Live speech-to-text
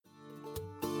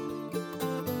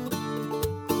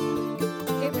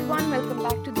welcome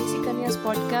back to Desi Kanya's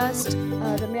podcast.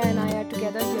 Ramya and I are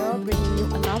together here bringing you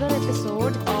another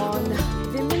episode on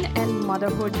women and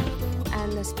motherhood,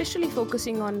 and especially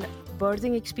focusing on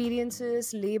birthing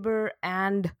experiences, labor,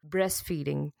 and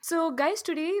breastfeeding. So, guys,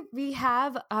 today we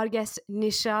have our guest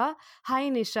Nisha. Hi,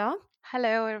 Nisha.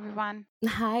 Hello, everyone.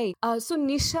 Hi. So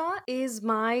Nisha is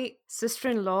my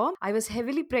sister-in-law. I was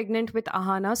heavily pregnant with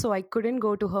Ahana, so I couldn't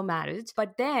go to her marriage.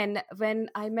 But then when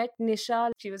I met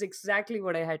Nisha, she was exactly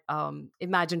what I had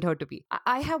imagined her to be.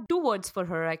 I have two words for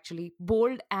her actually: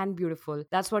 bold and beautiful.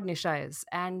 That's what Nisha is,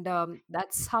 and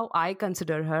that's how I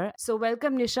consider her. So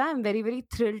welcome, Nisha. I'm very very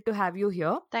thrilled to have you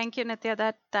here. Thank you,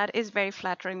 Nitya. That is very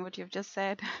flattering what you've just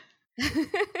said.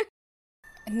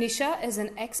 Nisha is an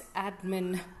ex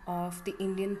admin of the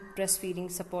Indian Breastfeeding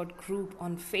Support Group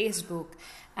on Facebook,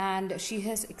 and she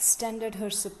has extended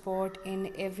her support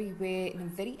in every way in a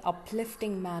very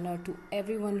uplifting manner to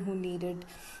everyone who needed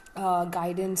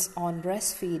guidance on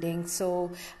breastfeeding.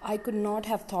 So, I could not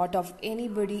have thought of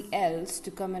anybody else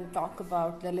to come and talk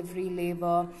about delivery,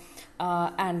 labor,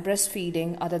 and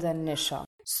breastfeeding other than Nisha.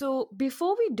 So,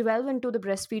 before we delve into the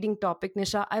breastfeeding topic,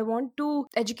 Nisha, I want to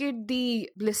educate the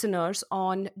listeners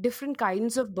on different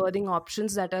kinds of birthing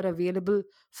options that are available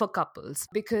for couples.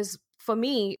 Because for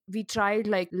me, we tried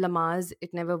like Lamaze,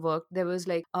 it never worked. There was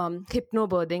like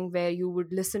hypnobirthing where you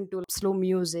would listen to slow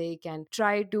music and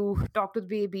try to talk to the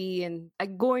baby, and I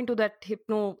go into that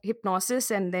hypnosis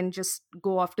and then just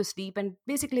go off to sleep and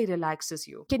basically relaxes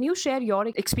you. Can you share your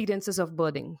experiences of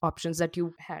birthing options that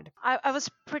you had? I was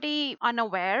pretty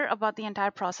unaware about the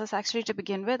entire process actually to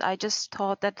begin with. I just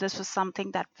thought that this was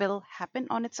something that will happen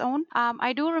on its own.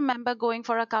 I do remember going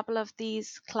for a couple of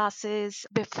these classes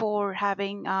before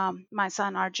having my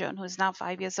son Arjun, who is now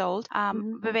 5 years old.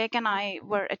 Vivek and I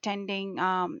were attending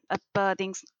a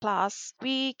birthing class.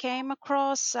 We came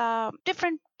across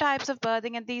different types of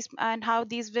birthing and how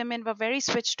these women were very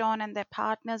switched on and their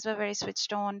partners were very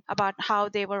switched on about how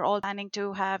they were all planning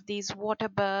to have these water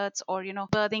births or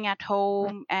birthing at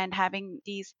home and having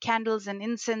these candles and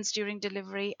incense during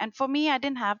delivery. And for me, I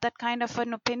didn't have that kind of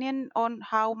an opinion on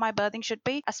how my birthing should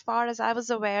be. As far as I was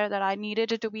aware, that I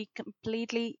needed it to be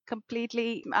completely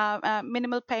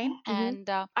minimal pain. And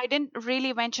I didn't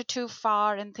really venture too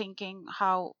far in thinking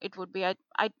how it would be.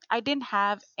 I didn't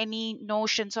have any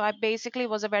notion, so I basically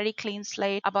was a very clean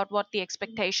slate about what the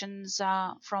expectations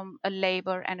from a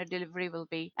labor and a delivery will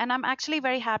be. And I'm actually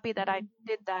very happy that I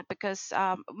did that because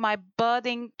my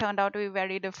birthing turned out to be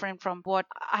very different from what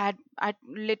I'd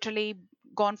literally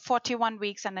gone 41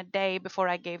 weeks and a day before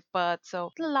I gave birth.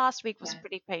 So the last week was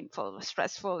pretty painful,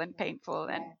 stressful and painful,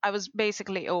 and I was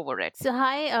basically over it. So,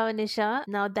 hi, Nisha.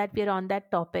 Now that we're on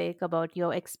that topic about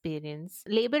your experience,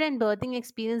 labor and birthing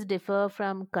experience differ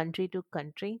from country to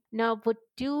country. Now, would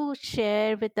you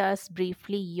share with us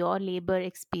briefly your labor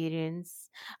experience?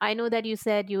 I know that you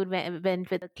said you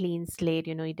went with a clean slate,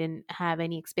 you didn't have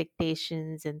any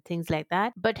expectations and things like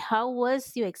that. But how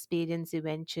was your experience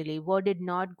eventually? What did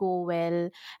not go well,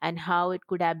 and how it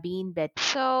could have been better?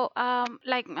 So,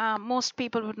 like most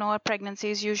people would know, a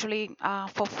pregnancy is usually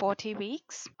for 40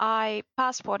 weeks. I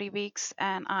passed 40 weeks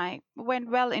and I went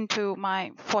well into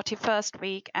my 41st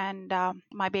week, and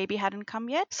my baby hadn't come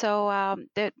yet. So,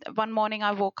 one morning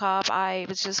I woke up, I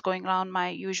was just going around my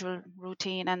usual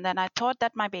routine, and then I thought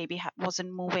that my baby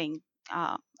wasn't moving.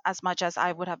 As much as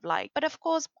I would have liked. But of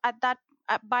course,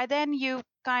 by then you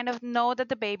kind of know that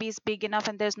the baby is big enough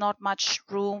and there's not much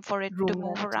room for it to Room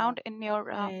move left. around in your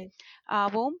Right.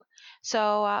 womb.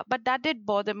 So, but that did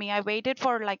bother me. I waited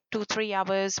for like 2-3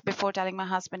 hours before telling my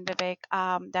husband Vivek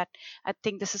that I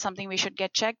think this is something we should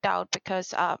get checked out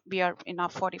because we are in our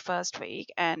 41st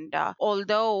week, and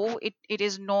although it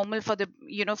is normal for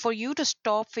for you to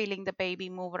stop feeling the baby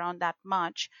move around that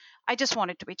much, I just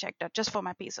wanted to be checked out just for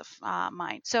my peace of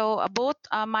mind. So both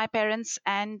my parents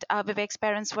and Vivek's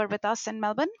parents were with us in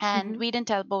Melbourne, and we didn't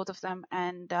tell both of them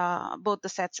and both the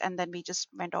sets, and then we just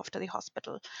went off to the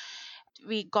hospital.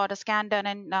 We got a scan done,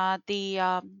 and the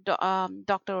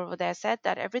doctor over there said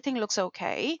that everything looks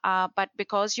okay, but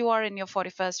because you are in your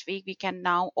 41st week, we can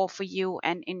now offer you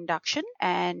an induction,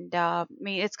 and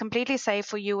it's completely safe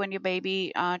for you and your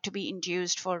baby to be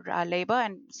induced for labor.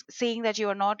 And seeing that you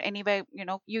are not anywhere,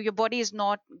 your body is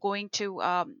not going to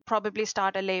probably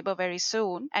start a labor very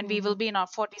soon, and we will be in our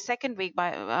 42nd week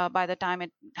by the time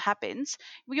it happens,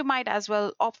 you might as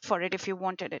well opt for it if you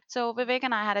wanted it. So Vivek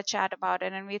and I had a chat about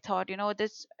it, and we thought,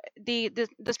 this the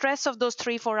stress of those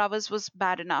 3-4 hours was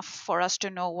bad enough for us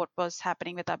to know what was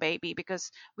happening with our baby,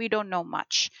 because we don't know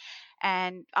much.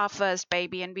 and our first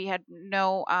baby, and we had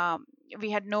no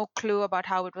clue about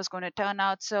how it was going to turn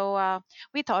out. So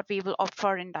we thought we will opt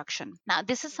for induction. Now,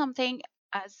 this is something,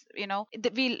 as you know,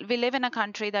 we live in a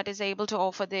country that is able to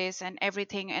offer this and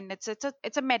everything, and it's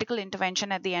a medical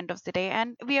intervention at the end of the day,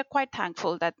 and we are quite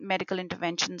thankful that medical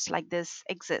interventions like this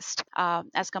exist,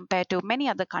 as compared to many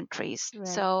other countries. Right.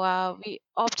 So we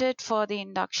opted for the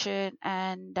induction,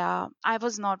 and I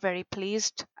was not very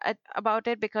pleased about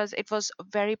it because it was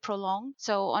very prolonged.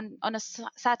 So on a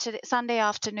Saturday Sunday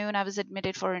afternoon, I was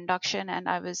admitted for induction, and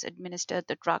I was administered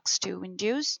the drugs to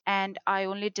induce, and I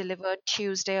only delivered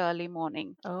Tuesday early morning.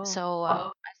 Oh. So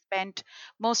I spent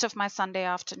most of my Sunday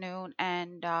afternoon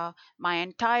and my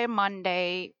entire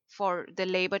Monday for the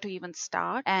labor to even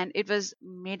start, and it was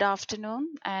mid afternoon,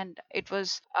 and it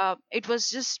was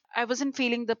just, I wasn't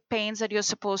feeling the pains that you're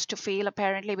supposed to feel,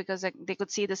 apparently, because they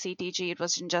could see the CTG. It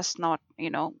was just not,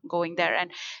 going there,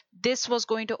 and this was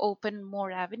going to open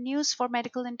more avenues for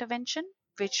medical intervention,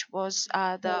 which was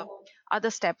the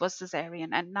other step was cesarean.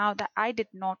 And now that I did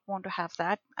not want to have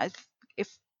that,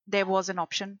 if there was an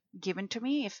option given to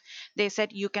me, if they said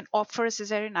you can opt for a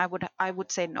cesarean, I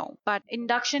would say no. But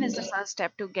induction is the first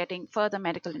step to getting further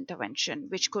medical intervention,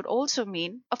 which could also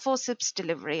mean a forceps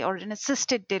delivery or an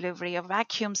assisted delivery, a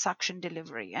vacuum suction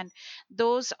delivery, and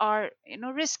those are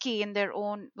risky in their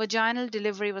own. Vaginal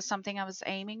delivery was something I was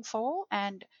aiming for,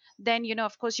 and then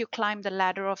of course you climb the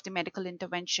ladder of the medical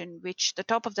intervention, which the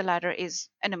top of the ladder is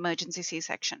an emergency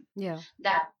C-section. Yeah.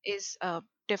 That is a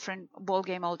different ball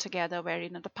game altogether, where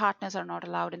the partners are not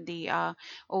allowed in the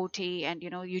OT, and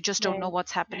you just don't know Right.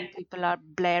 what's happening. People are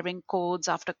blaring codes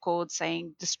after codes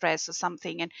saying distress or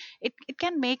something, and it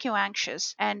can make you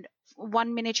anxious. And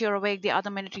one minute you're awake, the other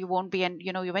minute you won't be, and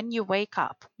when you wake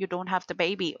up, you don't have the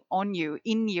baby on you,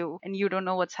 in you, and you don't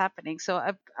know what's happening. So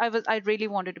I really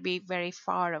wanted to be very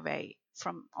far away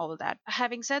from all that.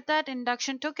 Having said that,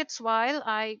 induction took its while.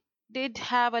 I did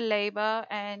have a labor,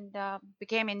 and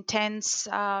became intense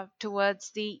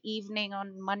towards the evening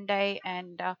on Monday,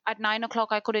 and at 9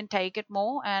 o'clock I couldn't take it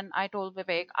more, and I told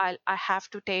Vivek I have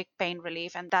to take pain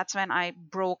relief, and that's when I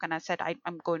broke and I said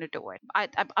I'm going to do it.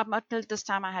 Up until this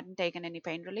time I hadn't taken any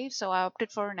pain relief, so I opted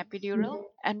for an epidural,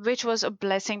 and which was a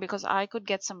blessing because I could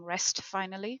get some rest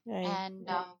finally. Right. And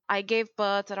I gave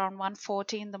birth around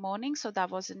 1:40 in the morning, so that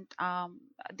wasn't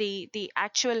the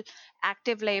actual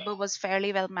active labor was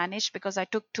fairly well managed because I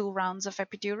took 2 rounds of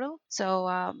epidural. So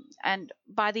and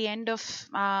by the end of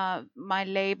my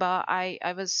labor,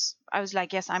 I was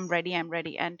like, yes, I'm ready,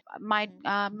 and my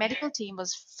medical team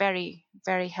was very,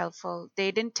 very helpful.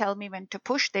 They didn't tell me when to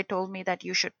push. They told me that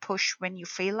you should push when you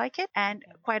feel like it. And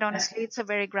quite honestly, it's a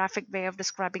very graphic way of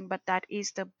describing, but that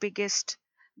is the biggest.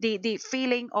 The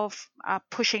feeling of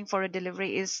pushing for a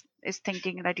delivery is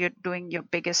thinking that you're doing your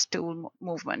biggest stool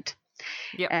movement,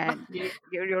 Yeah. and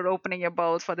you're opening your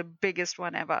bowels for the biggest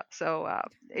one ever. So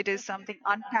it is something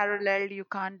unparalleled. You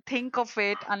can't think of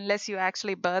it unless you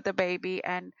actually birth a baby.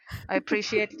 And I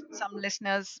appreciate some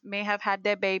listeners may have had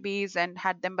their babies and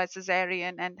had them by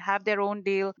cesarean and have their own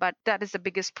deal, but that is the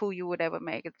biggest poo you would ever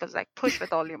make. It was like push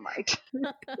with all your might.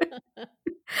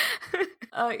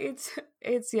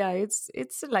 It's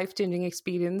a life-changing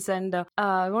experience, and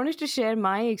I wanted to share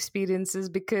my experiences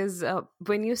because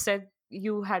when you said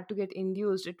you had to get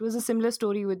induced, it was a similar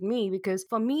story with me, because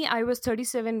for me I was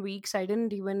 37 weeks. I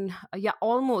didn't even I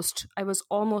was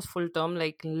almost full term.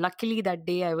 Like, luckily that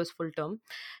day I was full term.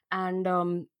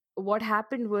 And what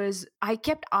happened was I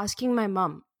kept asking my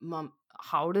mom,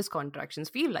 how does contractions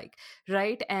feel like,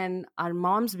 right? And our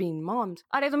moms being moms,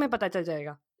 अरे तुम्हें पता चल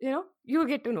जाएगा, you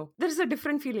get to know. There's a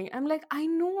different feeling. I'm like, I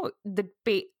know the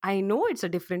pain. I know it's a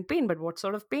different pain, but what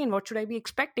sort of pain? What should I be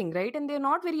expecting, right? And they're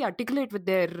not very articulate with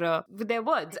their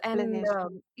words. And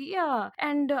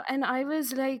and I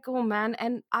was like, oh man,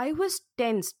 and I was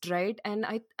tensed, right? And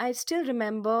I still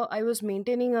remember I was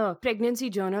maintaining a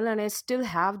pregnancy journal, and I still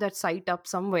have that site up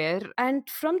somewhere. And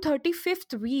from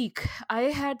 35th week, I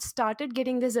had started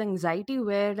getting this anxiety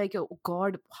where, like, oh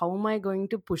God, how am I going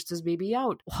to push this baby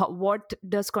out? What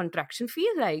does contraction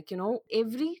feel like?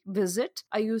 Every visit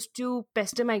I used to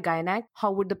pester my gynac,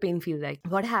 how would the pain feel like?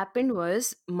 What happened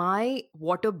was my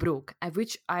water broke,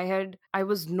 which I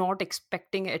was not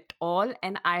expecting at all,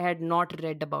 and I had not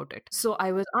read about it, so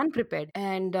I was unprepared.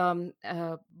 And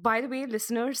by the way,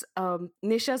 listeners,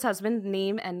 Nisha's husband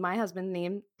name and my husband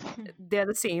name, they're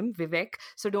the same, Vivek,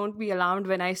 so don't be alarmed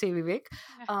when I say Vivek.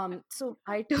 So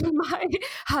I told my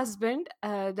husband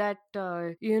that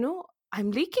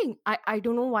I'm leaking. I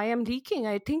don't know why I'm leaking.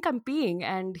 I think I'm peeing.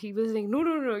 And he was like,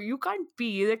 no, you can't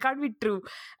pee. That can't be true.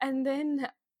 And then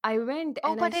I went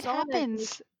and But I it saw that.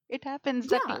 happens. It happens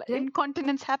that Yeah, right.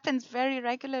 incontinence happens very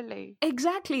regularly.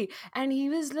 Exactly. And he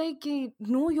was like,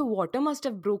 no, your water must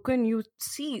have broken. You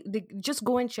see, just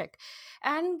go and check.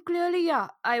 And clearly, yeah,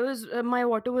 my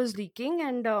water was leaking,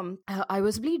 and I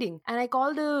was bleeding. And I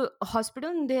called the hospital,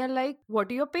 and they're like, what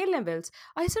are your pain levels?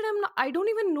 I said, I don't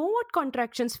even know what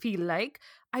contractions feel like.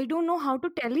 I don't know how to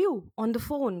tell you on the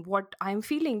phone what I'm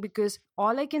feeling, because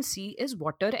all I can see is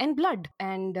water and blood.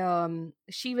 And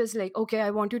she was like, okay,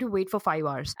 I want you to wait for 5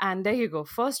 hours. And there you go,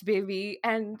 first baby.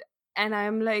 And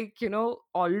I'm like,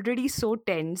 already so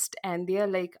tensed. And they are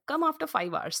like, come after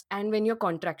 5 hours. And when your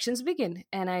contractions begin,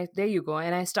 there you go.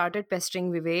 And I started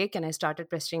pestering Vivek, and I started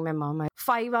pestering my mom.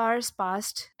 5 hours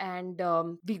passed, and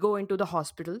we go into the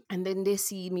hospital. And then they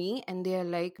see me, and they're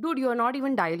like, dude, you're not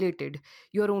even dilated.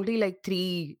 You're only like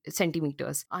 3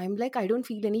 centimeters. I'm like, I don't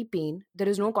feel any pain. There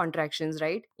is no contractions,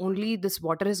 right? Only this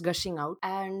water is gushing out.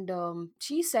 And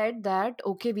she said that,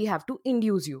 okay, we have to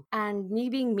induce you. And me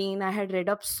being mean, I had read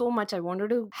up so much. I wanted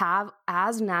to have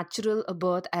as natural a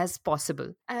birth as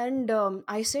possible. And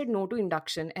I said no to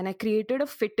induction. And I created a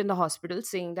fit in the hospital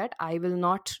saying that I will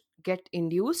not get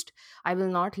induced. I will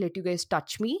not let you guys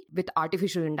touch me with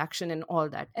artificial induction and all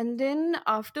that. And then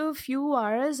after a few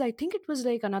hours, I think it was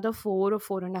like another 4 or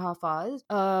 4.5 hours,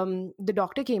 the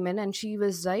doctor came in, and she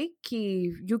was like,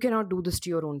 you cannot do this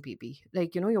to your own baby.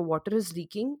 Like, your water is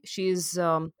leaking.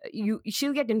 She'll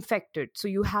get infected. So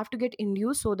you have to get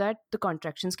induced so that the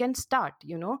contractions can start.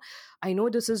 I know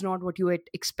this is not what you had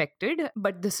expected,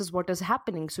 but this is what is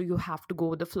happening. So you have to go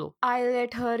with the flow. I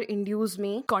let her induce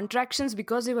me. Contractions,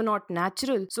 because they were not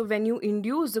natural. So when you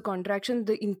induce the contraction,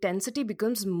 the intensity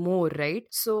becomes more, right?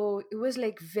 So it was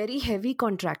like very heavy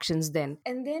contractions then.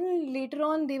 And then later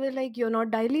on, they were like, you're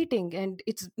not dilating. And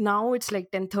it's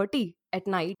like 10:30 at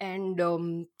night.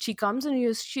 And she comes,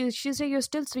 and she said, you're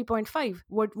still 3.5.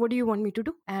 What do you want me to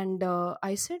do? And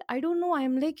I said, I don't know.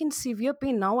 I'm like in severe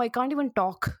pain now. I can't even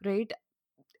talk, right?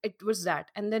 It was that.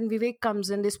 And then Vivek comes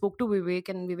in. They spoke to Vivek,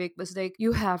 and Vivek was like,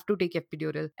 you have to take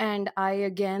epidural. And I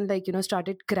again, like,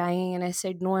 started crying. And I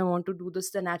said, no, I want to do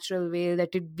this the natural way.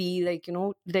 Let it be like,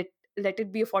 let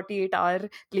it be a 48-hour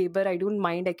labor. I don't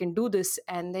mind. I can do this.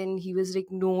 And then he was like,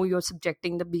 no, you're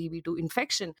subjecting the baby to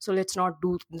infection. So let's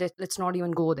not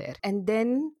even go there. And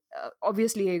then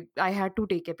obviously I had to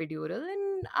take epidural. And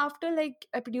after like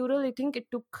epidural, I think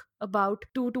it took about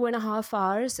 2.5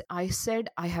 hours. I said,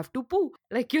 I have to poo.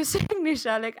 Like you said,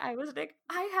 Nisha, like I was like,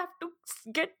 I have to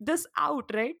get this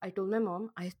out, right? I told my mom,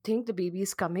 I think the baby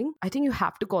is coming. I think you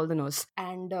have to call the nurse.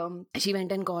 And she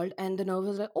went and called, and the nurse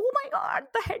was like, oh my God,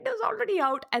 the head is already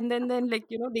out. And then like,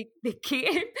 they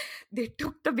came, they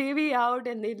took the baby out,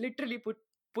 and they literally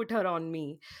put her on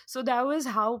me. So that was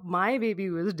how my baby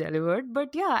was delivered.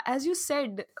 But yeah, as you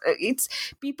said, it's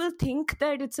people think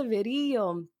that it's a very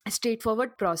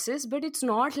straightforward process, but it's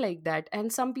not like that.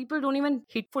 And some people don't even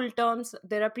hit full terms.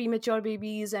 There are premature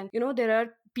babies, and there are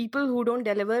people who don't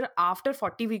deliver after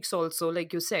 40 weeks also,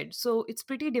 like you said. So it's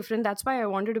pretty different. That's why I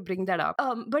wanted to bring that up.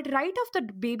 But right after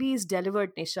the baby is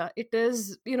delivered, Nisha, it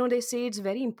is, they say it's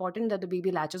very important that the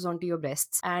baby latches onto your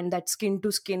breasts, and that skin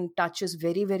to skin touch is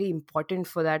very, very important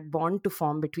for that bond to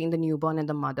form between the newborn and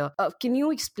the mother. Can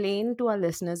you explain to our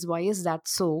listeners why is that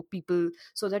so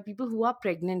that people who are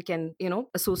pregnant can,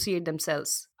 associate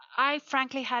themselves? I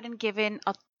frankly hadn't given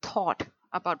a thought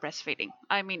about breastfeeding.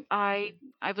 I mean, I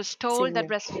was told Same that here.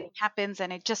 breastfeeding happens,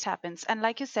 and it just happens. And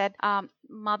like you said,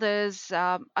 mothers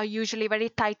are usually very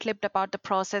tight-lipped about the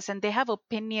process, and they have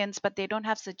opinions, but they don't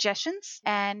have suggestions,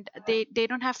 and they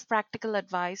don't have practical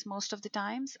advice most of the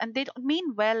times, and they don't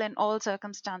mean well in all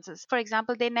circumstances. For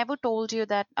example, they never told you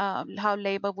that how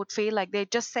labor would feel like. They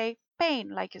just say pain,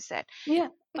 like you said. Yeah,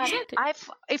 But exactly.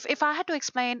 if I had to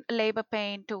explain labor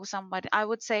pain to somebody, I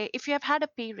would say if you have had a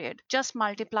period, just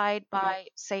multiplied by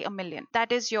say 1 million.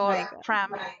 That is your My God.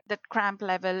 cramp. That cramp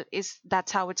level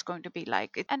that's how it's going to be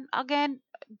like. And again,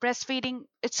 breastfeeding,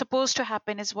 it's supposed to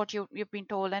happen, is what you've been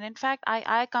told. And in fact,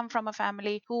 I come from a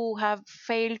family who have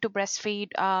failed to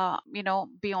breastfeed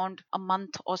beyond a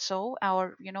month or so,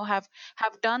 or have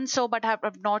done so but have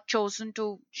not chosen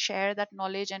to share that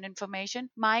knowledge and information.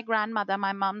 My grandmother,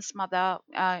 my mom's mother,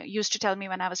 used to tell me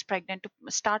when I was pregnant to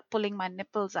start pulling my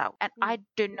nipples out, and I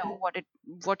didn't know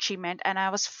what she meant. And I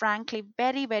was frankly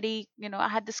very, very, I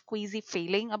had this queasy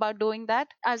feeling about doing that.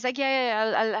 I was like,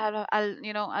 yeah, I'll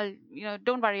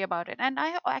don't worry about it. And I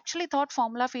I actually thought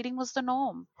formula feeding was the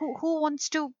norm. Who wants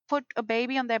to put a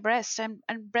baby on their breast? And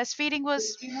breastfeeding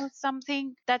was,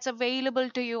 something that's available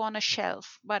to you on a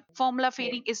shelf, but formula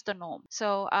feeding is the norm.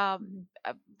 So Mhm.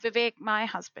 Vivek, my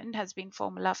husband, has been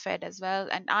formula fed as well,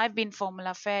 and I've been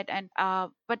formula fed. And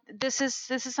but this is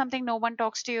something no one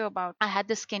talks to you about. I had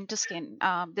this skin to skin.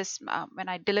 This When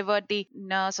I delivered, the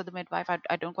nurse or the midwife,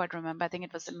 I don't quite remember. I think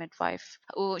it was the midwife.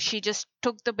 Oh, she just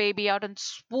took the baby out and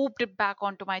swooped it back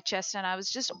onto my chest, and I was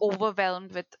just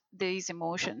overwhelmed with these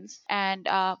emotions. And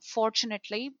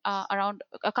fortunately, around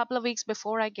a couple of weeks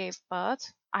before I gave birth,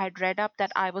 I had read up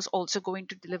that I was also going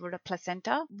to deliver a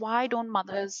placenta. Why don't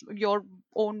mothers, your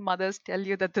own mothers, tell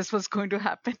you that this was going to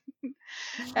happen?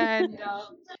 And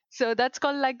so that's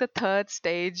called like the third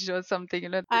stage or something,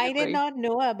 I did delivery. not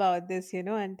know about this,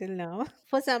 until now.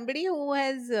 For somebody who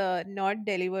has not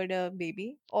delivered a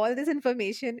baby, all this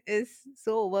information is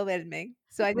so overwhelming.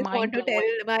 So I just want Mind to tell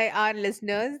blowing. our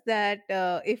listeners that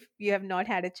if you have not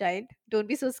had a child, don't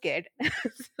be so scared.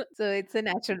 So it's a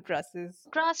natural process.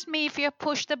 Trust me, if you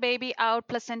push the baby out,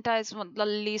 placenta is the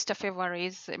least of your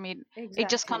worries. I mean, it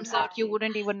just Exactly. comes out. You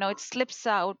wouldn't even know. It slips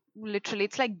out. Literally,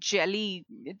 it's like jelly.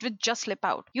 It would just slip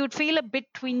out. You'd feel a bit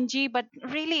twingy, but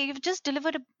really, you've just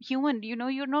delivered a human.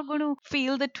 You're not going to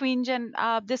feel the twinge. And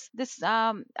this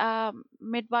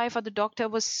midwife or the doctor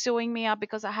was sewing me up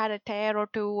because I had a tear or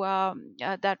two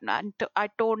that I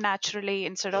tore naturally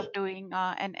instead of doing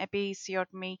an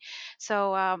episiotomy.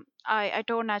 So I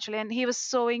tore naturally, and he was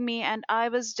sewing me, and I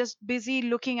was just busy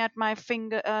looking at my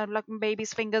finger, like my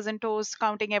baby's fingers and toes,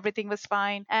 counting everything was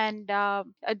fine, and I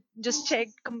just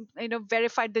checked,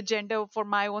 verified the gender for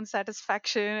my own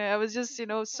satisfaction. I was just,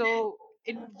 so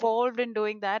involved in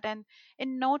doing that, and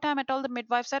in no time at all, the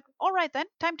midwife said, "All right, then,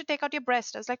 time to take out your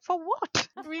breast." I was like, "For what?"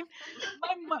 I mean,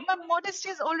 my modesty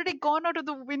has already gone out of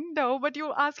the window, but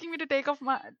you're asking me to At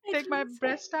take my least,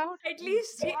 breast out? at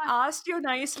least she Why? asked you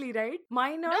nicely, right?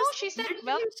 My No, nurse, she said,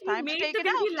 "Well, literally, she time to made take the it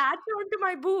baby out." latch onto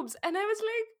my boobs. And I was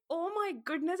like, oh my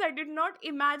goodness, I did not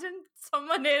imagine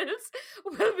someone else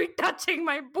will be touching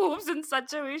my boobs in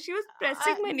such a way. She was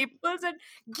pressing Uh, my nipples and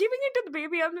giving it to the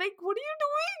baby. I'm like, what are you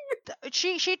doing?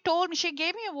 she told me, she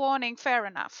gave me a warning. Fair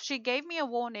enough, she gave me a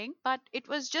warning, but it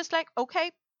was just like,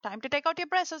 "Okay, time to take out your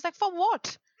breast." I was like, "For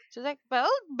what?" She's like, "Well,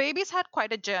 baby's had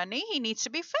quite a journey. He needs to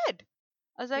be fed."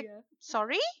 I was like, Yeah.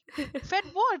 "Sorry? Fed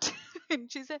what?" And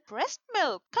she said, "Breast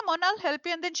milk. Come on, I'll help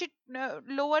you." And then she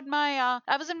lowered my.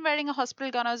 I wasn't wearing a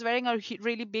hospital gown. I was wearing a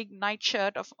really big night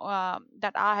shirt of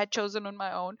that I had chosen on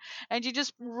my own. And she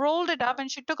just rolled it up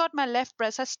and she took out my left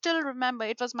breast. I still remember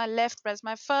it was my left breast.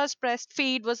 My first breast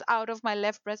feed was out of my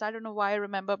left breast. I don't know why I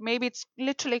remember. Maybe it's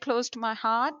literally close to my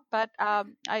heart, but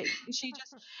I she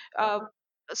just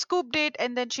scooped it,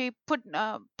 and then she put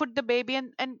the baby,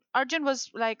 and Arjun was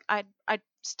like, I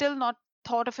still not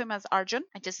thought of him as Arjun.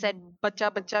 I just said Mm. bacha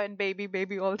bacha and baby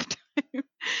baby all the time.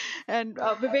 And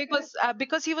Vivek was,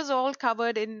 because he was all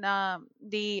covered in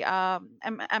the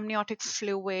amniotic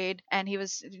fluid, and he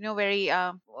was, very,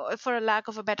 for a lack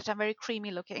of a better term, very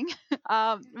creamy looking.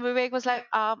 Vivek was like,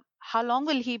 "How long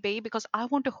will he be? Because I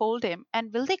want to hold him.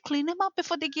 And will they clean him up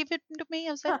before they give it to me?"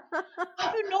 I was like,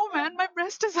 "I don't know, man. My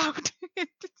breast is out."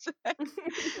 It's like,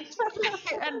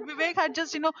 and Vivek had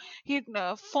just, he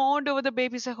fawned over the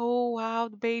baby. He's like, "Oh wow,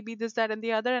 the baby, this, that, and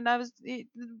the other." And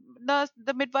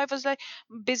the midwife was like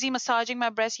busy massaging my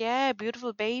breast. "Yeah,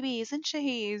 beautiful baby, isn't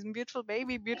she? Beautiful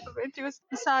baby, beautiful." And she was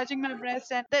massaging my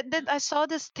breast, and then I saw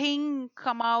this thing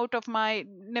come out of my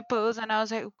nipples, and I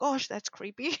was like, "Oh, gosh, that's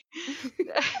creepy."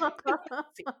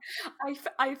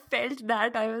 I felt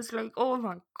that. I was like, oh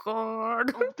my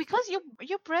God. Oh, because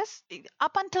your breast,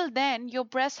 up until then, your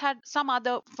breast had some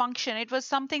other function. It was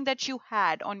something that you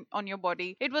had on your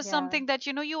body. It was Yeah. something that,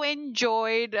 you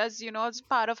enjoyed, as as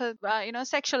part of a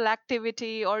sexual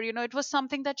activity, or it was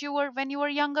something that you were, when you were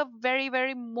younger, very,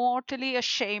 very mortally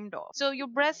ashamed of. So your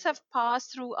breasts have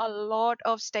passed through a lot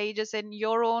of stages in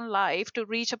your own life to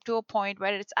reach up to a point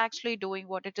where it's actually doing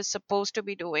what it is supposed to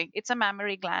be doing. It's a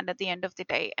mammary gland at the end of the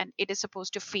day, and it is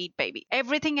supposed to feed baby.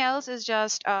 Everything else is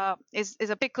just is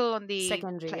a pickle on the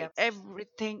Secondary, yeah. plate.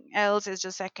 Everything else is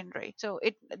just secondary. So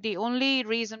the only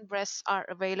reason breasts are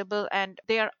available, and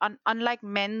they are unlike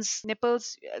men's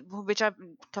nipples, which are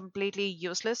completely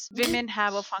useless, women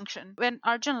have a function. When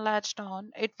Arjun latched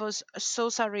on, it was so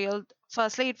surreal.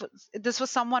 firstly, this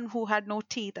was someone who had no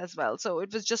teeth as well, so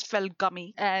it was just felt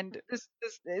gummy. And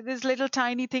this little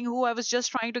tiny thing who I was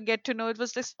just trying to get to know, it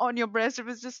was just on your breast. It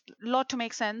was just a lot to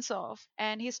make sense of.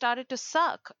 And he started to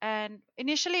suck, and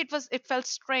initially it felt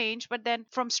strange, but then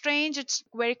from strange it's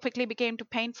very quickly became to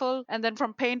painful, and then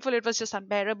from painful it was just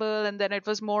unbearable, and then it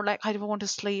was more like, I want to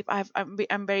sleep.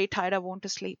 I'm very tired. I want to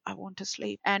sleep. I want to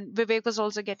sleep. And Vivek was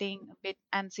also getting a bit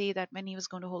antsy that when he was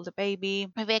going to hold the baby.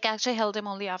 Vivek actually held him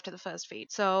only after the first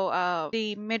feed. So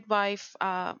the midwife,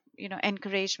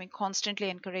 encouraged me, constantly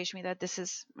encouraged me that this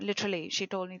is literally, she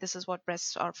told me, this is what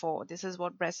breasts are for. This is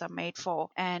what breasts are made for.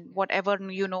 And whatever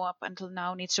you know up until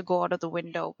now needs to go out of the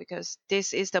window, because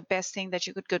this is the best thing that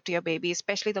you could give to your baby,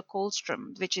 especially the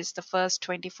colostrum, which is the first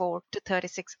 24 to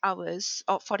 36 hours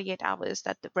or 48 hours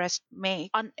that the breast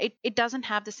make. It doesn't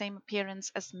have the same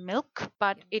appearance as milk,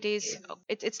 but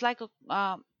it's like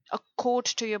a coat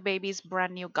to your baby's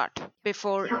brand new gut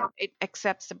before it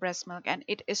accepts the breast milk. And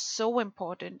it is so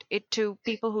important. It, to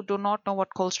people who do not know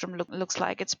what colostrum looks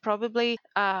like, it's probably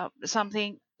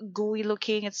something gooey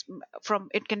looking.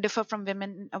 It can differ from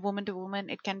woman to woman.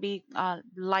 It can be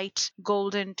light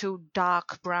golden to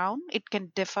dark brown. It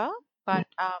can differ, but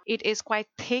it is quite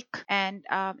thick, and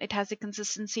it has the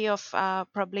consistency of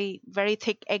probably very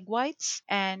thick egg whites.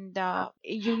 And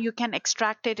you can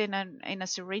extract it in a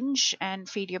syringe and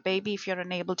feed your baby if you're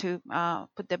unable to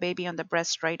put the baby on the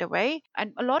breast right away.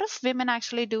 And a lot of women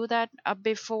actually do that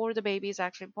before the baby is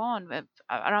actually born.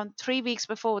 Around 3 weeks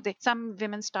before, some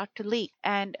women start to leak,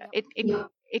 and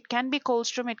it can be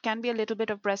colostrum, it can be a little bit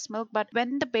of breast milk, but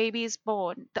when the baby is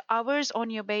born, the hours on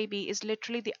your baby is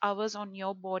literally the hours on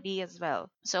your body as well.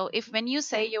 So if when you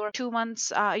say you're 2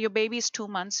 months, your baby is 2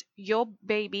 months, your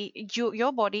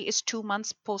body is 2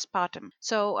 months postpartum.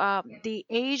 So the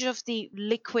age of the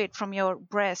liquid from your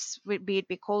breasts, be it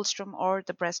be colostrum or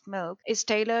the breast milk, is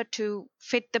tailored to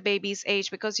fit the baby's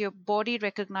age, because your body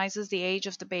recognizes the age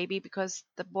of the baby, because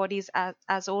the body is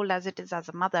as old as it is as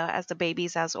a mother, as the baby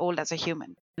is as old as a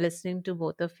human. Listening to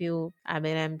both of you, I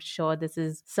mean, I'm sure this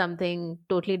is something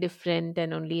totally different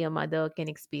and only a mother can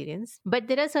experience. But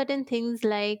there are certain things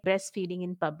like breastfeeding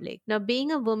in public. Now,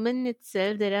 being a woman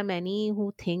itself, there are many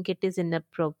who think it is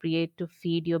inappropriate to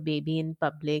feed your baby in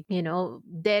public.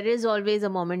 There is always a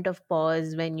moment of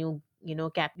pause when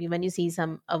when you see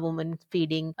a woman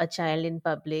feeding a child in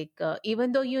public,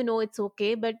 even though it's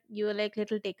okay, but you're like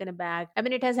little taken aback. I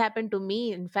mean, it has happened to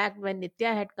me. In fact, when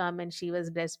Nitya had come and she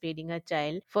was breastfeeding a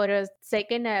child, for a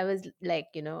second I was like,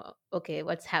 okay,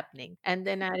 what's happening? And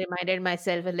then I reminded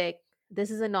myself, like, this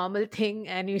is a normal thing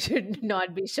and you should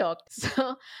not be shocked.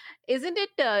 So isn't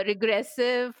it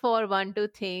regressive for one to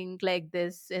think like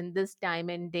this in this time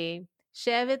and day?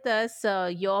 Share with us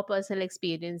your personal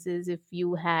experiences, if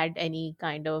you had any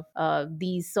kind of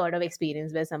these sort of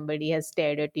experience where somebody has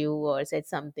stared at you or said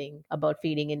something about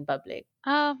feeding in public.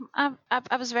 I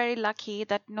was very lucky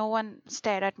that no one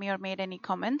stared at me or made any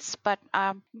comments. But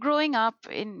growing up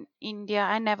in India,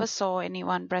 I never saw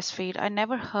anyone breastfeed. I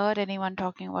never heard anyone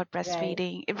talking about Right.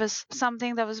 breastfeeding. It was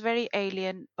something that was very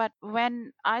alien. But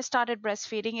when I started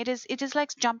breastfeeding, it is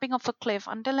like jumping off a cliff.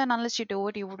 Until and unless you do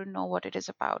it, you wouldn't know what it is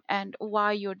about and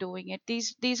why you're doing it.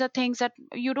 These are things that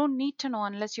you don't need to know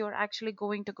unless you're actually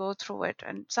going to go through it.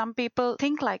 And some people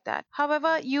think like that.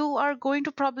 However, you are going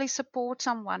to probably support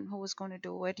someone who is going to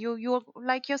do it. You're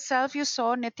like yourself, you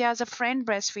saw Nitya as a friend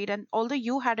breastfeed, and although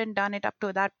you hadn't done it up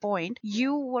to that point,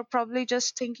 you were probably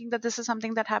just thinking that this is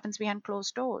something that happens behind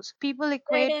closed doors. People Right,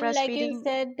 equate and like you breastfeeding.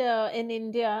 said, in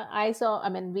India, I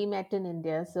mean, we met in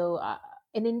India. So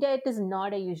in India, it is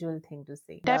not a usual thing to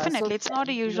say. Definitely, it's not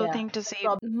a usual Yeah. thing to say.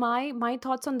 My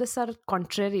thoughts on this are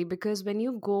contrary, because when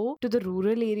you go to the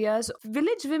rural areas,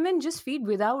 village women just feed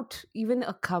without even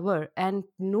a cover and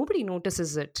nobody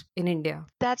notices it in India.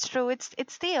 That's true.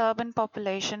 It's the urban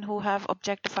population who have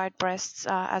objectified breasts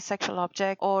as sexual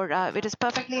object, or it is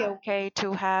perfectly okay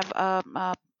to have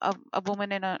a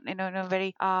woman in a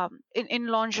very in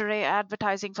lingerie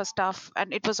advertising for stuff,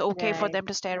 and it was okay for Right. them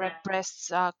to stare at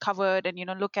breasts covered and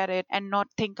look at it and not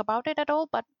think about it at all.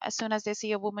 But as soon as they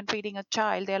see a woman feeding a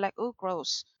child, they're like, oh,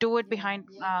 gross. Do it behind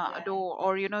a door,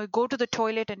 or go to the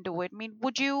toilet and do it. I mean,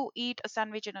 would you eat a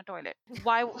sandwich in a toilet?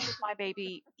 Why should my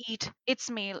baby eat its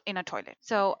meal in a toilet?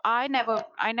 So I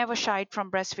never shied from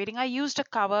breastfeeding. I used a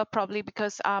cover, probably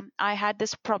because I had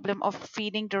this problem of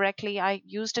feeding directly. I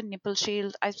used a nipple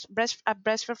shield. I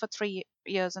breastfed for 3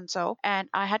 years and so, and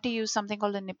I had to use something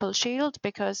called a nipple shield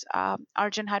because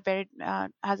Arjun had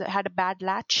a bad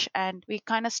latch, and we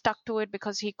kind of stuck to it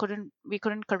because we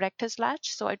couldn't correct his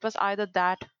latch. So it was either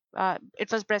that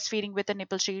it was breastfeeding with a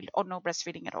nipple shield or no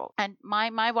breastfeeding at all. And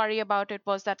my worry about it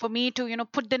was that for me to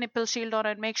put the nipple shield on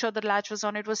and make sure the latch was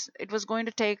on, it was going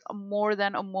to take more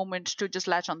than a moment to just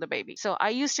latch on the baby. So I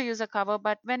used to use a cover,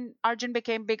 but when Arjun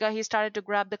became bigger, he started to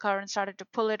grab the cover and started to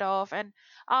pull it off, and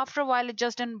after a while it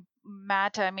just didn't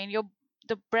matter. I mean, your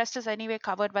the breast is anyway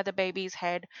covered by the baby's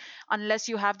head, unless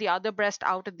you have the other breast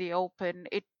out in the open.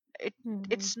 It Mhm.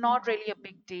 it's not really a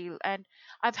big deal. And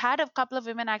I've had a couple of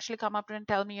women actually come up and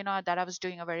tell me, that I was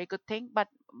doing a very good thing. But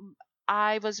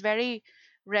I was very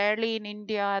rarely in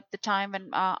India at the time when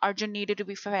Arjun needed to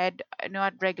be fed,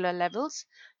 at regular levels.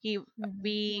 He Mhm.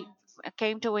 We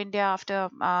came to India after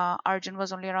Arjun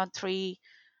was only around 3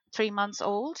 months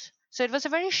old. So it was a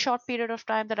very short period of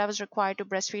time that I was required to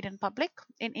breastfeed in public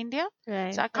in India. So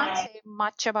Right. I can't say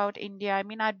much about India. I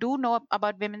mean, I do know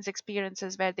about women's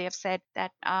experiences where they have said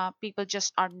that people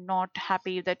just are not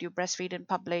happy that you breastfeed in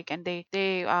public, and they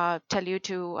tell you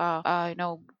to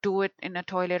do it in a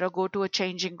toilet or go to a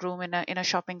changing room in a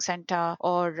shopping center,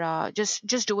 or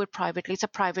just do it privately. It's a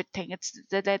private thing. It's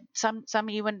that some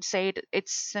even say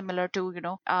it's similar to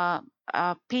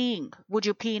peeing. Would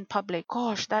you pee in public?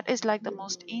 Gosh, that is like the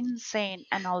most insane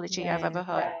analogy I've Yeah. ever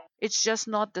heard. It's just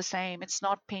not the same. It's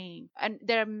not peeing. And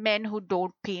there are men who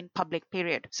don't pee in public,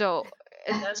 period. So,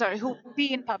 sorry, who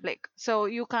pee in public. So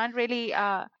you can't really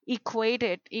equate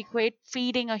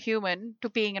feeding a human to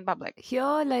peeing in public.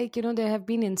 Here, like, there have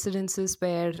been incidences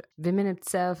where women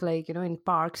itself, like, in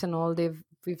parks and all,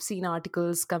 we've seen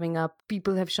articles coming up.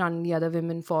 People have shunned the other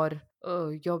women for, oh,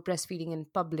 you're breastfeeding in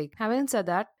public. Having said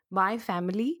that, my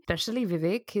family, especially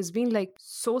Vivek, has been like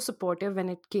so supportive when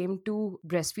it came to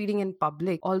breastfeeding in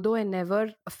public. Although I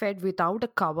never fed without a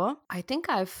cover, I think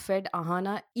I've fed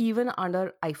Ahana even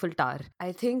under Eiffel Tower.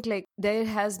 I think like there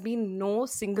has been no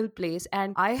single place,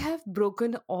 and I have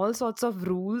broken all sorts of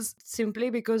rules simply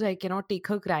because I cannot take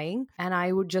her crying, and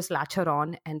I would just latch her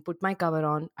on and put my cover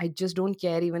on. I just don't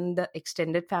care. Even the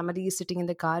extended family is sitting in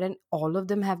the car, and all of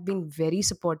them have been very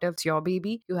supportive. It's your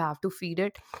baby, you have to feed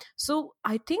it. So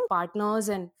I think partners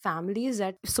and families,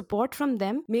 that support from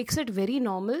them makes it very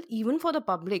normal even for the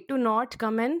public to not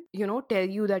come and tell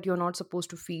you that you're not supposed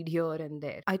to feed here and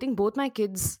there. I think both my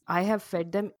kids, I have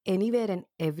fed them anywhere and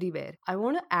everywhere. I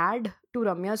want to add to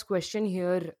Ramya's question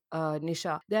here,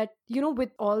 Nisha, that with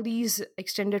all these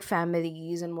extended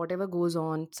families and whatever goes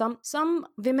on, some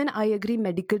women, I agree,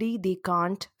 medically they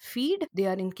can't feed, they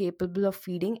are incapable of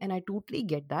feeding, and I totally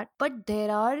get that. But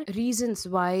there are reasons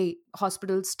why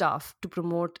hospital staff, to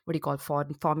promote what you call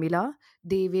formula,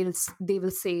 they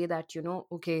will say that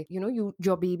okay,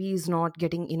 your baby is not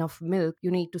getting enough milk,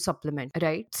 you need to supplement,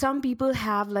 right? Some people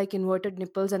have like inverted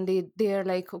nipples, and they're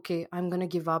like, okay, I'm gonna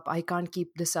give up, I can't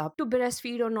keep this up, to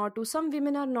breastfeed or not to. Some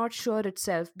women are not sure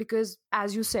itself, because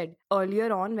as you said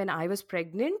earlier on, when I was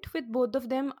pregnant with both of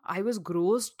them, I was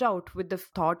grossed out with the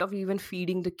thought of even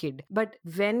feeding the kid. But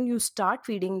when you start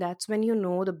feeding, that's when you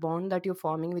know the bond that you're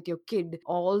forming with your kid,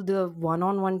 all the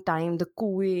one-on-one time, the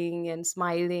cooing and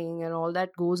smiling and all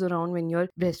that goes around when you're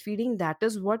breastfeeding. That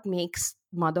is what makes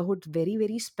motherhood very,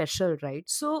 very special, right?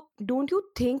 So don't you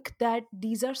think that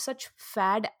these are such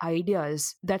fad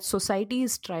ideas that society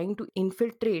is trying to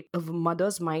infiltrate a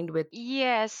mother's mind with?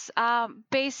 Yes,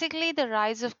 basically the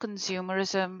rise of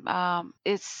consumerism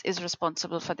is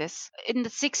responsible for this. In the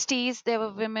 60s, there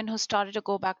were women who started to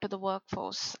go back to the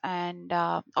workforce, and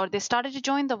or they started to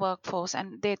join the workforce,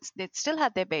 and they still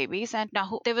had their babies, and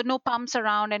now there were no pumps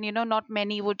around, and not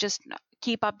many would just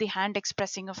keep up the hand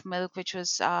expressing of milk, which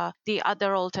was the other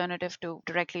alternative to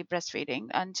directly breastfeeding.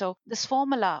 And so this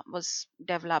formula was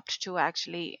developed to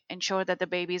actually ensure that the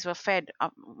babies were fed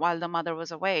while the mother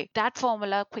was away. That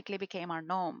formula quickly became our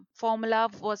norm. Formula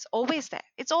was always there.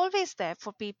 It's always there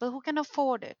for people who can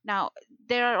afford it. Now,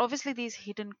 there are obviously these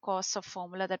hidden costs of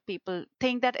formula that people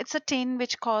think that it's a tin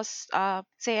which costs,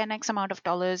 say, an X amount of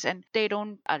dollars, and they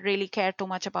don't really care too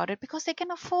much about it because they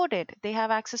can afford it. They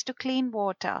have access to clean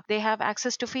water. They have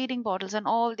access to feeding bottles and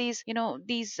all these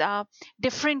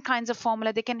different kinds of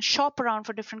formula. They can shop around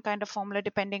for different kind of formula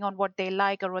depending on what they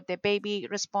like or what their baby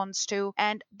responds to.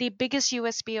 And the biggest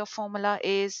USP of formula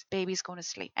is baby's going to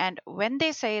sleep. And when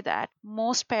they say that,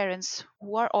 most parents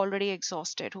who are already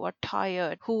exhausted, who are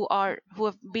tired, who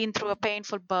have been through a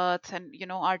painful birth, and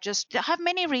are just have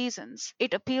many reasons,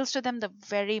 it appeals to them the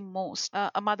very most.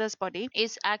 A mother's body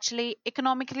is actually,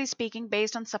 economically speaking,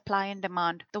 based on supply and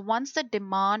demand. The once the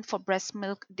demand for breast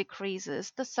milk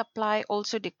decreases, the supply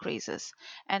also decreases.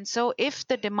 And so if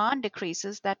the demand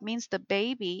decreases, that means the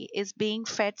baby is being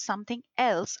fed something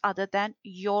else other than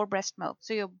your breast milk.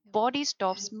 So your body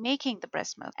stops making the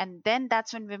breast milk. And then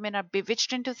that's when women are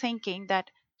bewitched into thinking that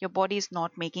your body is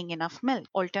not making enough milk.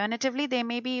 Alternatively, they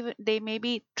may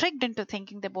be tricked into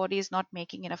thinking the body is not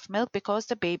making enough milk because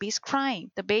the baby is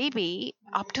crying. The baby,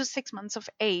 up to 6 months of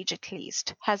age at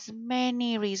least, has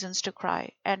many reasons to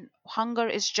cry, and hunger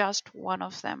is just one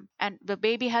of them. And the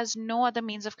baby has no other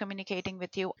means of communicating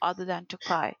with you other than to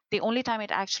cry. The only time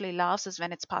it actually laughs is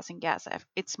when it's passing gas.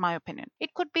 It's my opinion.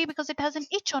 It could be because it has an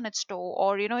itch on its toe,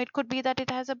 or it could be that it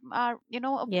has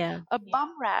Yeah. a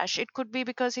bum rash. It could be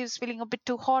because he's feeling a bit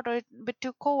too hot or a bit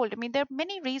too cold. I mean, there are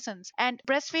many reasons. And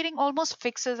breastfeeding almost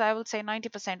fixes, I would say,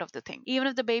 90% of the thing. Even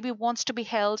if the baby wants to be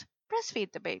held,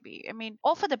 breastfeed the baby. I mean,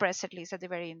 offer the breast at least at the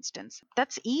very instance.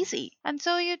 That's easy. And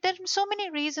so there are so many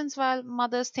reasons why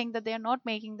mothers think that they are not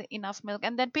making enough milk.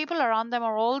 And then people around them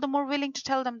are all the more willing to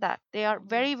tell them that. They are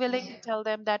very willing to tell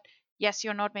them that, yes,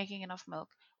 you're not making enough milk.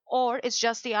 Or it's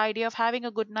just the idea of having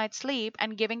a good night's sleep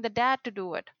and giving the dad to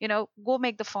do it. Go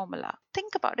make the formula.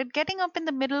 Think about it. Getting up in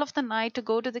the middle of the night to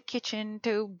go to the kitchen,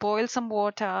 to boil some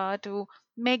water, to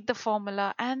make the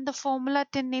formula, and the formula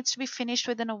tin needs to be finished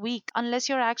within a week. Unless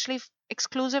you're actually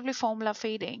exclusively formula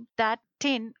feeding, that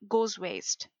tin goes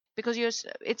waste because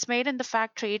it's made in the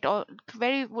factory. It all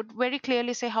would very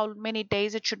clearly say how many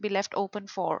days it should be left open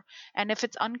for, and if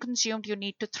it's unconsumed, you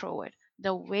need to throw it.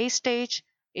 The wastage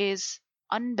is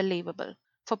unbelievable.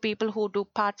 For people who do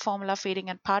part formula feeding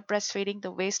and part breastfeeding,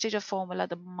 the wastage of formula,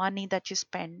 the money that you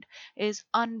spend, is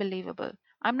unbelievable.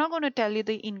 I'm not going to tell you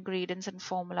the ingredients in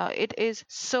formula. It is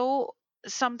so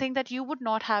something that you would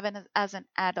not have as an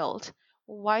adult.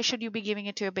 Why should you be giving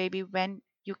it to your baby when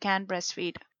you can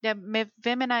breastfeed?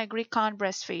 Women, I agree, can't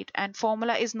breastfeed, and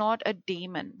formula is not a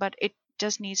demon, but it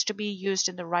just needs to be used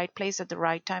in the right place at the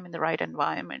right time in the right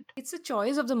environment. It's a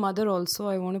choice of the mother also.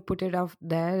 I want to put it out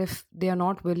there. If they are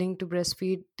not willing to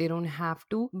breastfeed, they don't have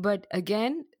to. But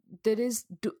again,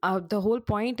 the whole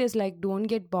point is like, don't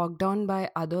get bogged down by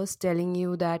others telling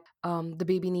you that the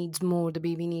baby needs more, the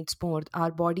baby needs more.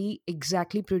 Our body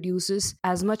exactly produces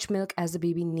as much milk as the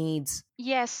baby needs.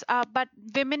 Yes, but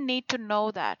women need to know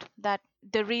that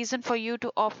the reason for you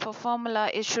to opt for formula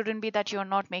is shouldn't be that you're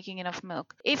not making enough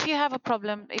milk. If you have a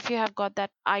problem, if you have got that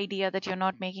idea that you're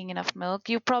not making enough milk,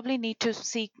 you probably need to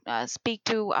speak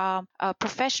to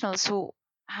professionals who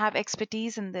have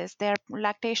expertise in this. There are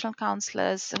lactational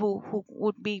counselors who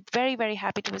would be very, very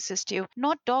happy to assist you.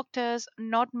 Not doctors,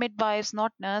 not midwives,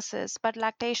 not nurses, but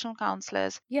lactational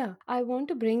counselors. Yeah, I want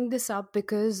to bring this up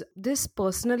because this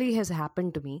personally has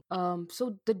happened to me.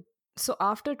 So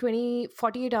after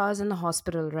 48 hours in the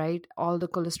hospital, right? All the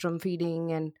colostrum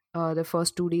feeding and the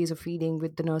first 2 days of feeding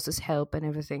with the nurse's help and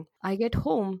everything. I get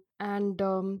home and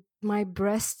my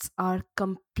breasts are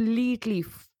completely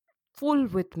full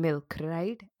with milk,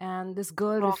 right? And this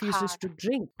girl Rock refuses hard. to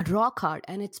drink. Rock hard,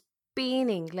 and it's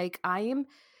paining. Like I am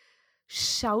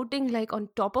shouting like on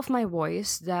top of my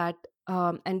voice that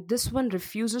and this one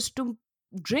refuses to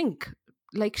drink.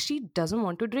 Like she doesn't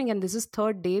want to drink, and this is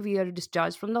third day we are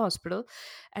discharged from the hospital,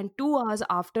 and 2 hours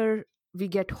after we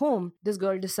get home, this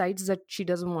girl decides that she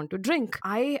doesn't want to drink.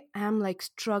 I am like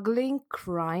struggling,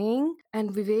 crying, and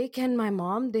Vivek and my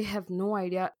mom, they have no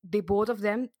idea. They both of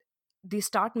them, they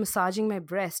start massaging my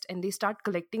breast and they start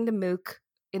collecting the milk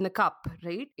in the cup,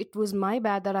 right? It was my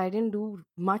bad that I didn't do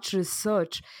much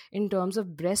research in terms of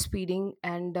breastfeeding,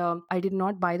 and I did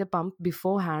not buy the pump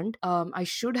beforehand. I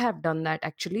should have done that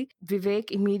actually.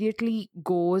 Vivek immediately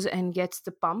goes and gets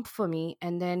the pump for me,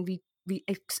 and then we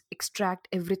extract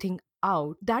everything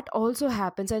out. That also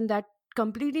happens, and that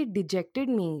completely dejected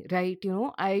me, right?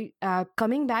 I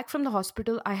coming back from the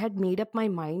hospital, I had made up my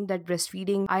mind that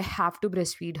breastfeeding, I have to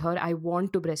breastfeed her, I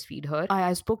want to breastfeed her.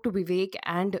 I spoke to Vivek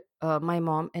and my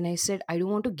mom, and I said, I don't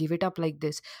want to give it up like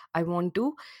this, I want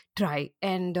to try.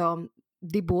 And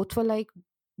they both were like,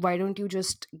 why don't you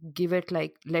just give it,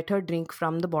 like, let her drink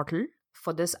from the bottle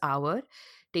for this hour,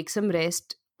 take some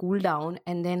rest, cool down,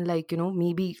 and then, like,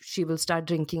 maybe she will start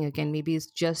drinking again. Maybe it's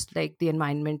just like the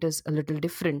environment is a little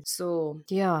different. So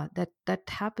yeah, that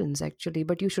happens actually,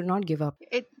 but you should not give up.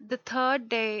 The third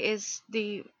day is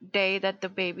the day that the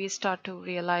babies start to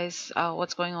realize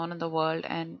what's going on in the world,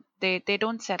 and they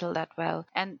don't settle that well.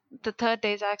 And the third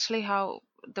day is actually how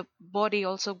the body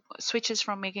also switches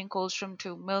from making colostrum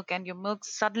to milk, and your milk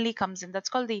suddenly comes in. That's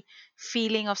called the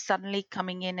feeling of suddenly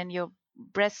coming in, and your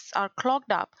breasts are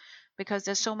clogged up because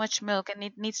there's so much milk and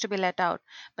it needs to be let out.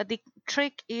 But the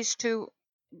trick is to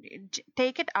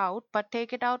take it out, but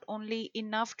take it out only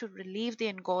enough to relieve the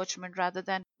engorgement rather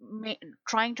than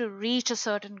trying to reach a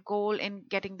certain goal in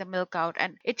getting the milk out.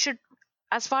 And it should,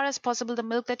 as far as possible, the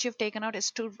milk that you've taken out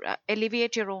is to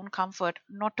alleviate your own comfort,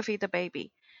 not to feed the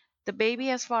baby. The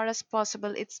baby, as far as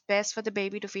possible, it's best for the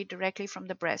baby to feed directly from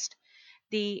the breast.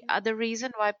 The other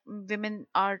reason why women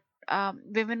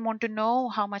want to know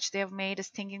how much they have made is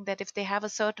thinking that if they have a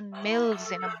certain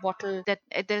mils in a bottle, that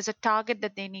there's a target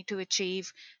that they need to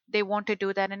achieve, they want to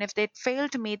do that, and if they fail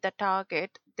to meet the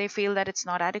target, they feel that it's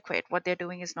not adequate, what they're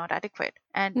doing is not adequate.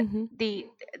 And Mm-hmm.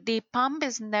 the pump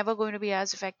is never going to be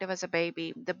as effective as a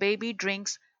baby. The baby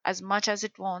drinks as much as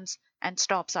it wants and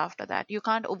stops after that. You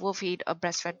can't overfeed a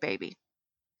breastfed baby.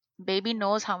 Baby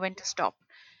knows how when to stop,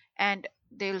 and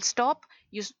they'll stop.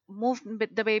 You move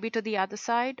the baby to the other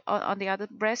side or on the other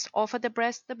breast, offer the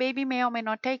breast. The baby may or may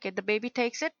not take it. The baby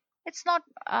takes it, it's not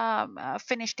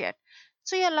finished yet,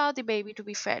 so you allow the baby to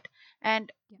be fed.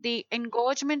 And the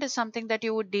engorgement is something that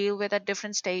you would deal with at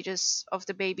different stages of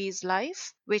the baby's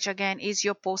life, which again is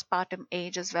your postpartum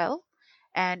age as well.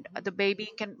 And the baby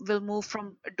will move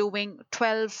from doing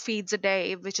 12 feeds a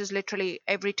day, which is literally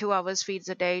every 2 hours feeds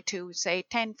a day, to say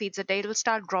 10 feeds a day. It will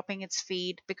start dropping its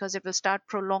feed because it will start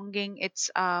prolonging its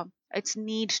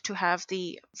need to have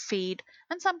the feed.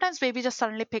 And sometimes baby just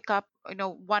suddenly pick up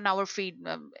 1 hour feed.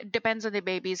 It depends on the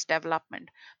baby's development,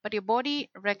 but your body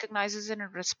recognizes it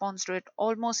and responds to it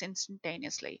almost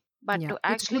instantaneously. But Yeah, to it's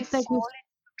actually good that you. fall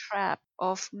trap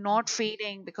of not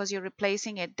feeding because you're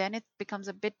replacing it, then it becomes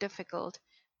a bit difficult,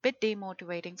 bit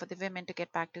demotivating for the women to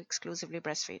get back to exclusively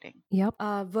breastfeeding. Yep.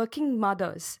 Working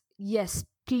mothers, yes,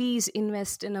 please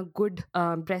invest in a good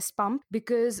breast pump,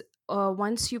 because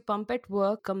once you pump at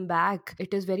work, come back,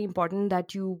 it is very important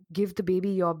that you give the baby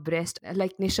your breast.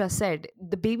 Like Nisha said,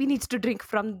 the baby needs to drink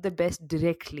from the breast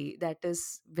directly. That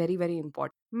is very, very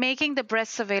important. Making the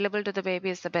breasts available to the baby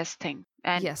is the best thing,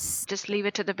 and Yes. just leave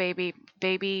it to the baby.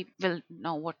 Baby will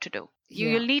know what to do.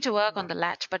 Yeah. You'll need to work on the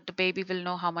latch, but the baby will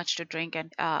know how much to drink.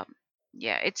 And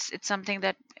yeah, it's something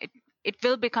that it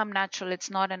will become natural. It's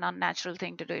not an unnatural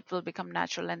thing to do. It will become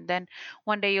natural, and then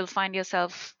one day you'll find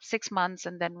yourself 6 months,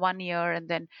 and then 1 year, and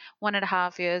then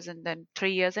 1.5 years, and then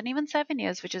 3 years, and even 7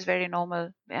 years, which is very normal.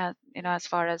 As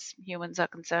far as humans are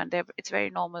concerned, it's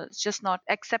very normal. It's just not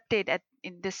accepted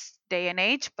in this day and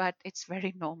age, but it's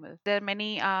very normal. There are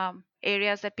many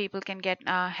areas that people can get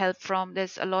help from.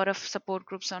 There's a lot of support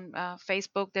groups on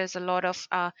Facebook. There's a lot of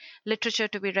literature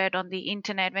to be read on the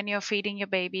internet. When you're feeding your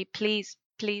baby, please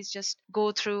just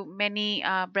go through many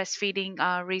breastfeeding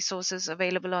resources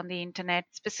available on the internet.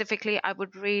 Specifically, I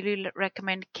would really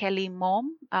recommend Kelly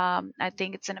Mom. I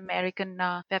think it's an American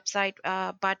website,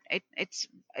 but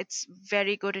it's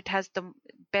very good. It has the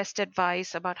best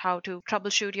advice about how to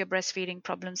troubleshoot your breastfeeding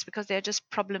problems, because they're just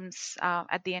problems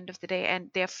at the end of the day,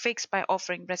 and they're fixed by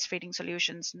offering breastfeeding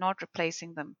solutions, not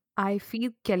replacing them. I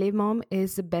feel Kelly Mom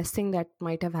is the best thing that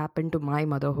might have happened to my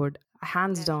motherhood.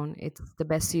 Hands down, it's the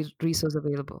best resource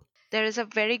available. There is a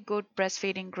very good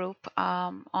breastfeeding group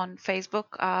on Facebook,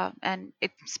 and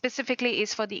it specifically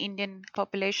is for the Indian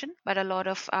population, but a lot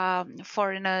of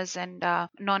foreigners and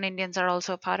non-Indians are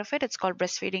also a part of it. It's called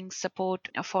Breastfeeding Support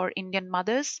for Indian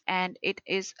Mothers, and it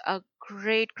is a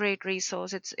great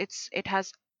resource. It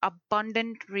has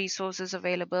abundant resources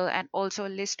available, and also a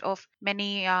list of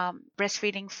many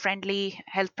breastfeeding friendly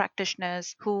health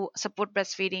practitioners who support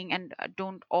breastfeeding and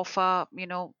don't offer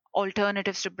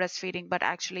alternatives to breastfeeding, but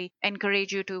actually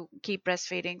encourage you to keep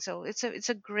breastfeeding. So it's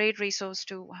a great resource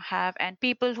to have. And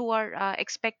people who are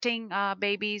expecting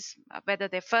babies, whether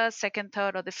they're first, second,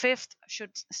 third, or the fifth,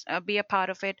 should be a part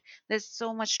of it. There's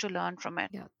so much to learn from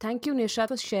it. Yeah, thank you, Nisha,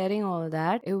 for sharing all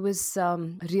that. It was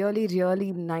really,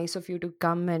 really nice of you to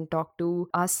come and talk to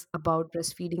us about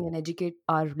breastfeeding and educate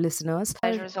our listeners.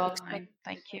 Pleasure is all mine.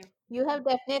 Thank you. You have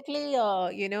definitely,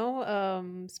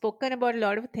 spoken about a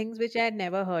lot of things which I had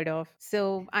never heard of.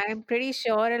 So I am pretty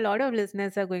sure a lot of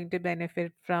listeners are going to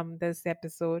benefit from this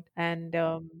episode and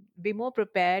be more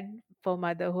prepared for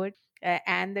motherhood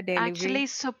and the delivery. Actually,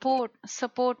 support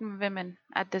women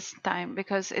at this time,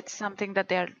 because it's something that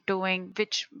they are doing,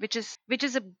 which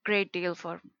is a great deal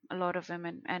for a lot of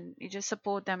women, and you just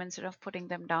support them instead of putting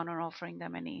them down or offering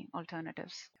them any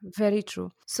alternatives. Very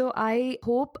true. So I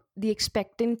hope the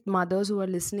expectant mothers who are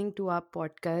listening to our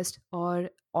podcast, or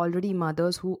already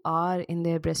mothers who are in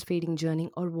their breastfeeding journey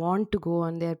or want to go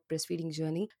on their breastfeeding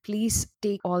journey, please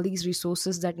take all these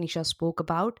resources that Nisha spoke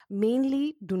about.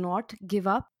 Mainly, do not give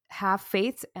up. Have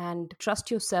faith and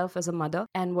trust yourself as a mother,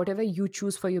 and whatever you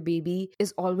choose for your baby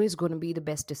is always going to be the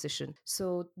best decision.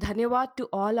 So dhanyawad to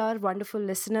all our wonderful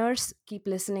listeners. Keep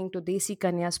listening to Desi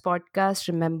Kanya's podcast.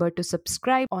 Remember to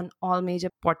subscribe on all major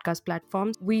podcast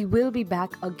platforms. We will be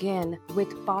back again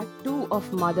with part 2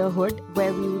 of motherhood,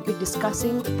 where we will be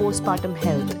discussing postpartum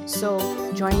health. So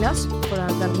join us for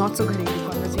another not so crazy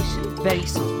conversation very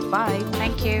soon. Bye.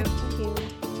 Thank you.